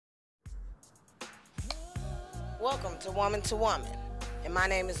Welcome to Woman to Woman, and my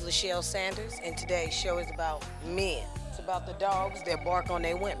name is Lachelle Sanders, and today's show is about men. It's about the dogs that bark on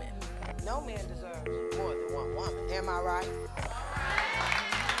their women. No man deserves more than one woman, am I right?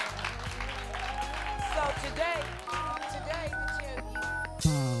 So today we tell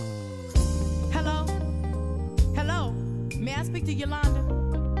you... Hello? May I speak to Yolanda?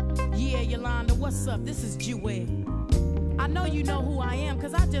 Yeah, Yolanda, what's up? This is Jewell. I know you know who I am,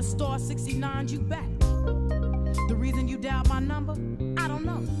 cause I just star 69'd you back. The reason you dialed my number, I don't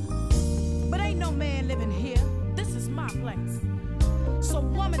know. But ain't no man living here, this is my place. So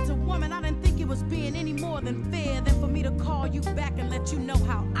woman to woman, I didn't think it was being any more than fair than for me to call you back and let you know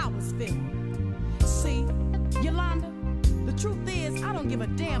how I was feeling. See, Yolanda, the truth is, I don't give a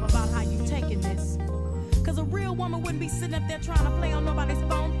damn about how you taking this. Cause a real woman wouldn't be sitting up there trying to play on nobody's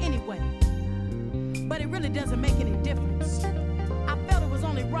phone anyway. But it really doesn't make any difference. I felt it was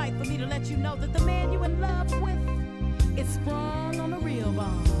only right for me to let you know that the man you in love with is sprung on a real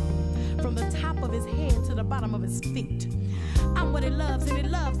bone, from the top of his head to the bottom of his feet. I'm what he loves, and he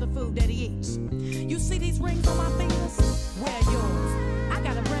loves the food that he eats. You see these rings on my fingers? Wear yours.